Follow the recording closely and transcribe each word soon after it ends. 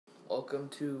welcome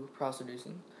to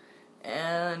Prosserducing.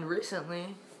 And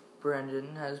recently,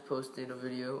 Brendan has posted a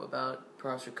video about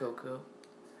Prosser Coco.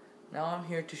 Now I'm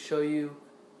here to show you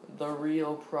the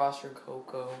real Prosser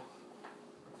Coco.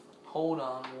 Hold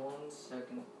on 1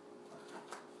 second.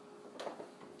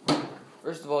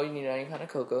 First of all, you need any kind of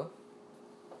cocoa.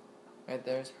 Right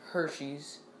there's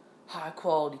Hershey's high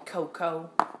quality cocoa.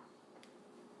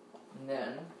 And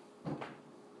then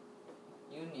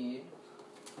you need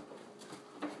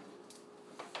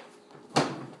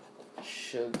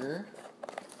sugar,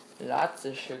 lots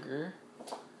of sugar,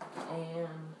 and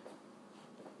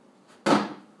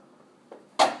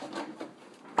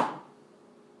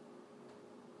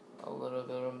a little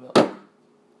bit of milk.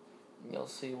 You'll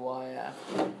see why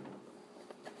after.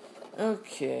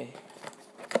 Okay.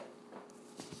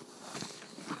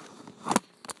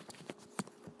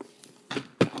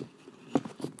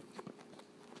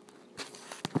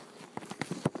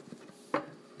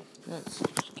 Let's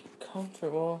just get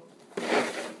comfortable.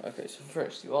 Okay, so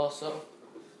first you also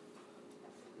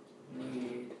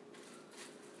need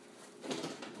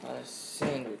a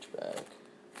sandwich bag.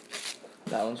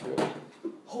 That one's ripped.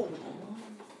 Hold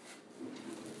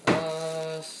on.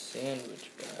 A sandwich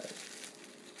bag.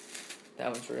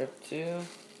 That one's ripped too.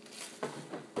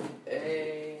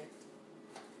 A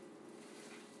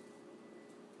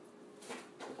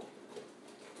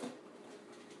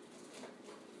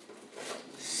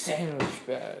sandwich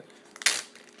bag.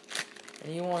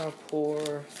 And you want to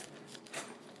pour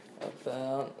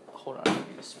about, hold on, I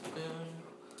need a spoon.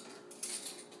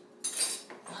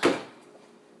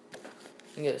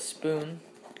 You get a spoon.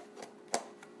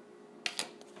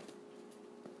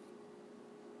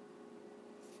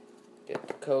 Get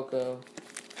the cocoa.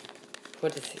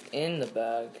 Put it in the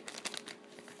bag.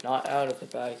 Not out of the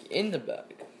bag, in the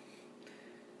bag.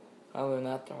 I learned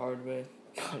that the hard way.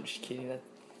 I'm just kidding,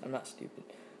 I'm not stupid.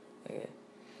 Okay.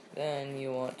 Then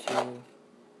you want to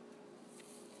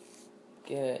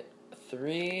get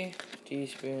 3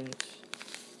 teaspoons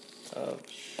of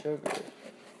sugar,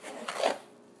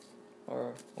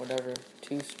 or whatever,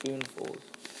 2 spoonfuls.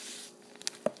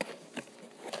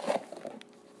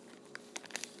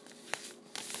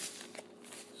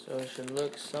 So it should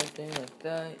look something like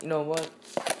that. You know what?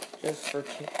 Just for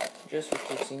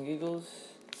kicks and giggles,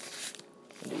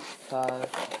 I'll do 5.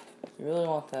 You really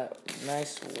want that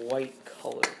nice white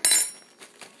color.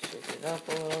 Shake it up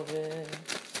a little bit.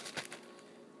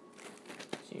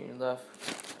 So you're left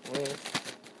with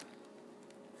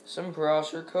some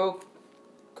Prosser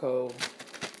Coco.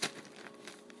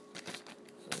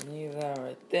 So leave that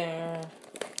right there.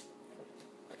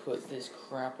 Put this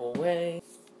crap away.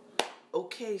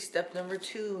 Okay, step number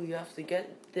 2. You have to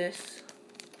get this.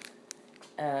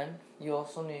 And you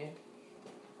also need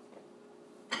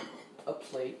a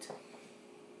plate.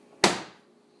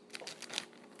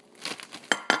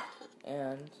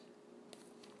 And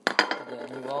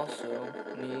then you also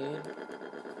need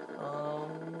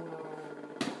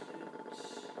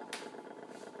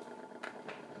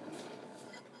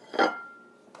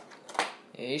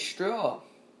a straw,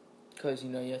 because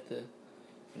you have to,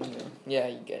 yeah,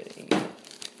 you get it,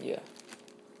 yeah,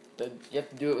 but you have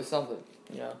to do it with something,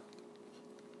 yeah,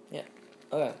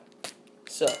 okay,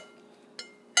 so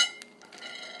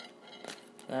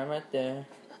I'm right there.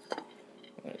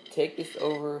 I'm gonna take this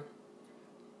over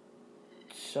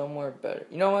somewhere better.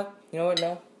 You know what? No.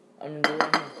 I'm gonna do it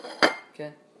right here.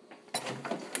 Okay?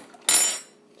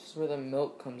 This is where the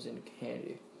milk comes in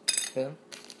handy. Okay?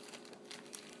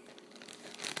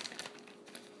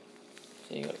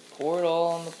 So you gotta pour it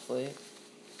all on the plate.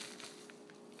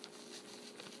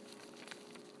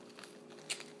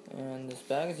 And this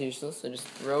bag is useless, so just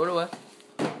throw it away.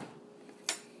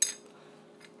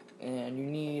 And you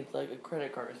need like a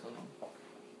credit card or something.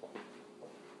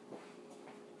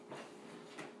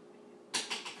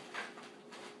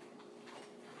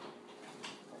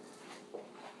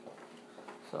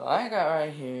 So I got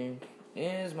right here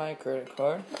is my credit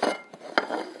card,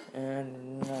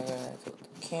 and I gotta tilt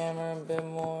the camera a bit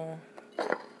more.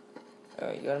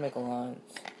 Alright, you gotta make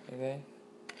lines, okay?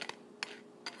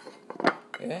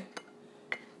 Okay?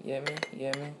 You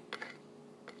get me?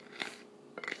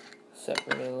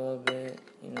 Separate it a little bit,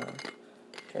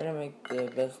 Try to make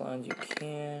the best lines you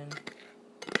can.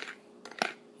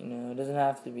 It doesn't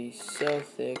have to be so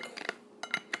thick.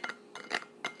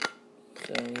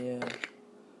 So yeah.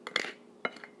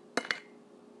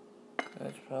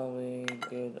 That's probably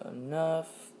good enough.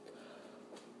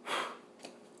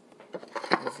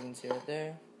 As you can see right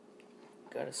there,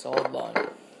 got a solid line.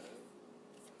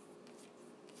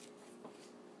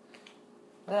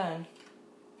 Then,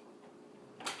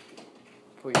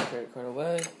 put your credit card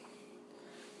away.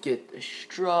 get the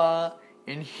straw,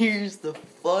 and here's the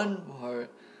fun part,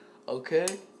 okay?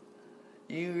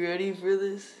 You ready for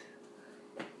this?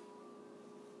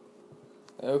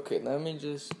 Okay,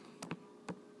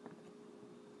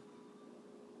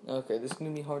 okay, this is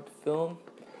gonna be hard to film,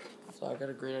 so I got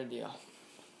a great idea.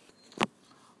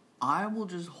 I will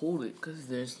just hold it, because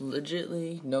there's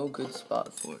legitimately no good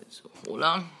spot for it. So hold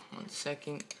on 1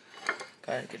 second.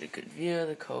 Gotta get a good view of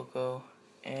the Coco.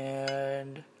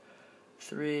 And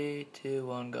 3, 2,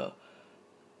 1, go.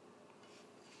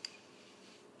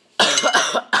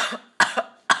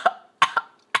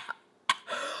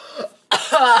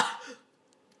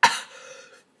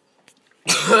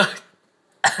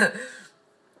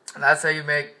 That's how you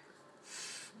make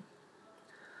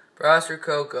Prosser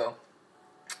Coco.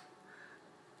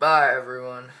 Bye,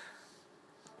 everyone.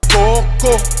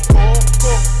 Coco,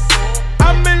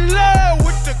 I'm in love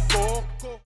with the Coco.